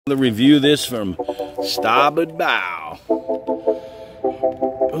To review this from Starboard bow.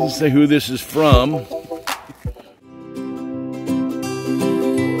 Doesn't say who this is from.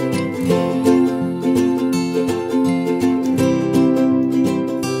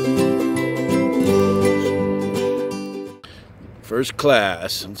 First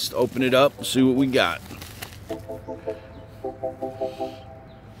class. Let's open it up and see what we got.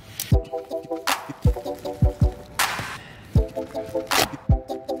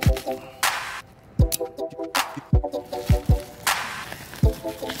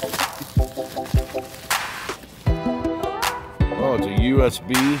 Oh, it's a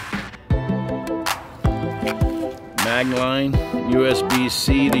USB Magline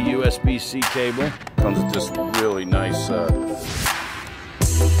USB-C to USB-C cable. Comes with this really nice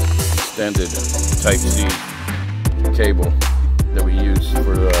extended Type-C cable that we use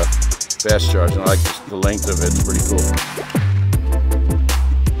for fast charging. I like the length of it. It's pretty cool.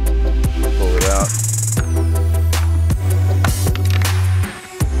 Pull it out.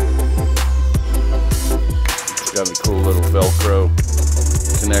 It's got a cool little Velcro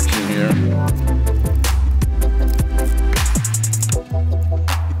connection here.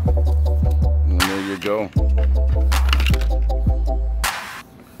 And there you go.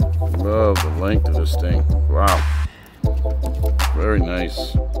 Love the length of this thing. Wow. Very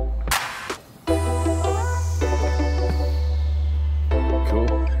nice. Cool.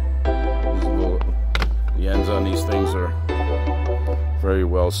 The ends on these things are very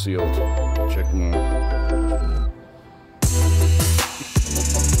well sealed. Check them out.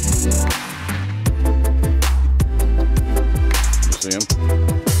 You see them?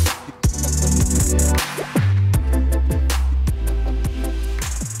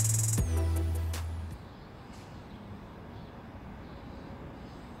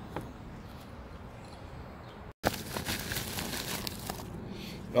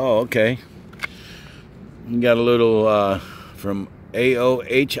 Oh, okay. We got a little from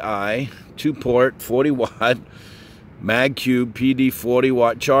AOHi 2-port 40 watt Magcube PD 40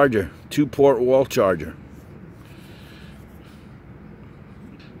 watt charger, 2-port wall charger.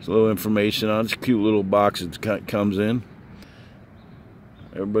 There's a little information on it. It's a cute little box it comes in.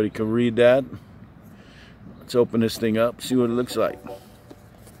 Everybody can read that. Let's open this thing up, see what it looks like.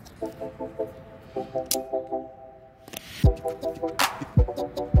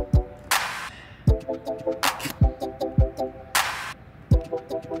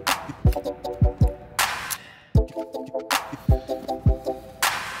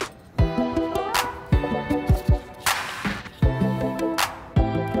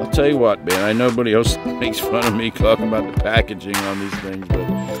 I'll tell you what, man, I know nobody else makes fun of me talking about the packaging on these things, but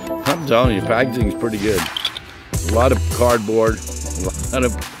I'm telling you, packaging is pretty good. A lot of cardboard, a lot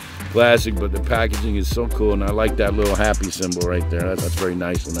of plastic, but the packaging is so cool, and I like that little happy symbol right there. That's very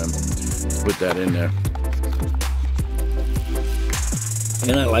nice of them to put that in there.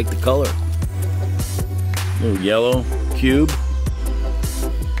 And I like the color. Little yellow cube.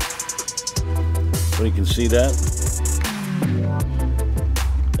 So you can see that.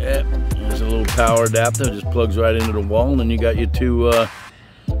 Yeah, there's a little power adapter. Just plugs right into the wall, and then you got your two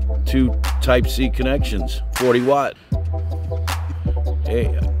Type-C connections, 40 watt.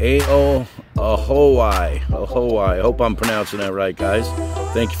 AOHi. I hope I'm pronouncing that right, guys.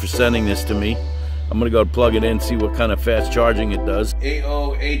 Thank you for sending this to me. I'm gonna go plug it in, see what kind of fast charging it does.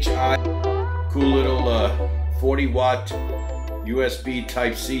 AOHi, cool little 40 watt USB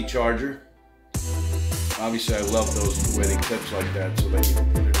Type-C charger. Obviously, I love those, the way they clips like that, so that you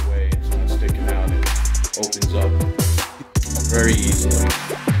can put it away. It's not sticking out. It opens up very easily.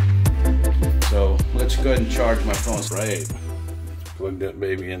 So let's go ahead and charge my phone. Right. Plug that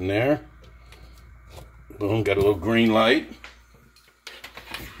baby in there. Boom, got a little green light.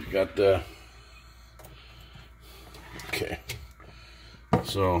 Got the... Okay.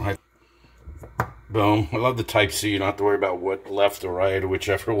 So, boom. I love the Type-C. You don't have to worry about what left or right or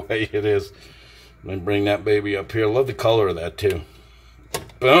whichever way it is. Let me bring that baby up here. I love the color of that too.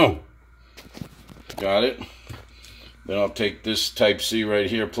 Boom. Got it. Then I'll take this Type-C right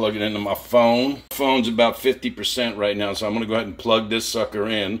here, plug it into my phone. Phone's about 50% right now, so I'm going to go ahead and plug this sucker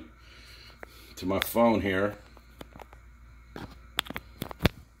in to my phone here.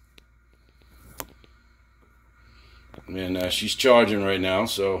 And she's charging right now,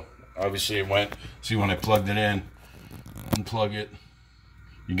 so obviously it went. See, when I plugged it in, unplug it.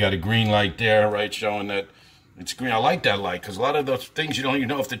 You got a green light there, right, showing that it's green. I like that light, because a lot of those things you don't even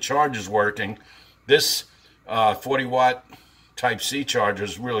know if the charge is working. This 40 watt Type-C charger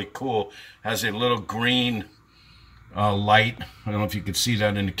is really cool. Has a little green light. I don't know if you can see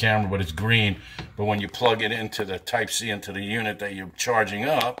that in the camera, but it's green. But when you plug it into the Type-C, into the unit that you're charging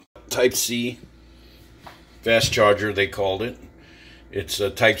up, Type-C, fast charger they called it. It's a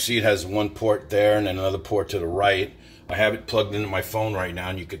Type-C. It has one port there and another port to the right. I have it plugged into my phone right now,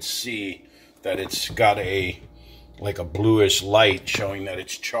 and you can see that it's got like a bluish light showing that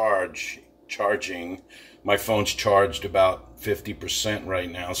it's charging. My phone's charged about 50%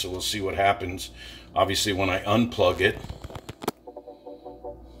 right now, so we'll see what happens. Obviously, when I unplug it,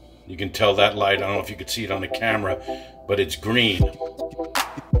 you can tell that light. I don't know if you could see it on the camera, but it's green.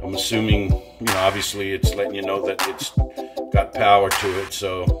 I'm assuming, obviously it's letting you know that it's got power to it,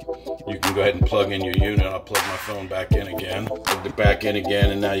 so you can go ahead and plug in your unit. I'll plug my phone back in again. Plugged it back in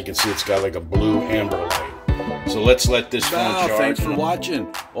again, and now you can see it's got like a blue amber light. So let's let this phone charge. Thanks for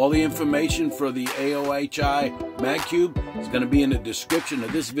watching. All the information for the AOHi Magcube is going to be in the description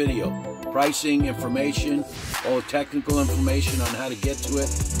of this video. Pricing information, all the technical information on how to get to it,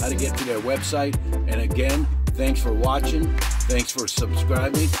 how to get to their website. And again, thanks for watching, thanks for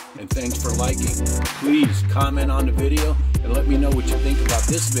subscribing, and thanks for liking. Please comment on the video and let me know what you think about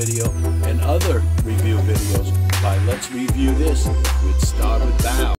this video and other review videos by Let's Review This with Starboard.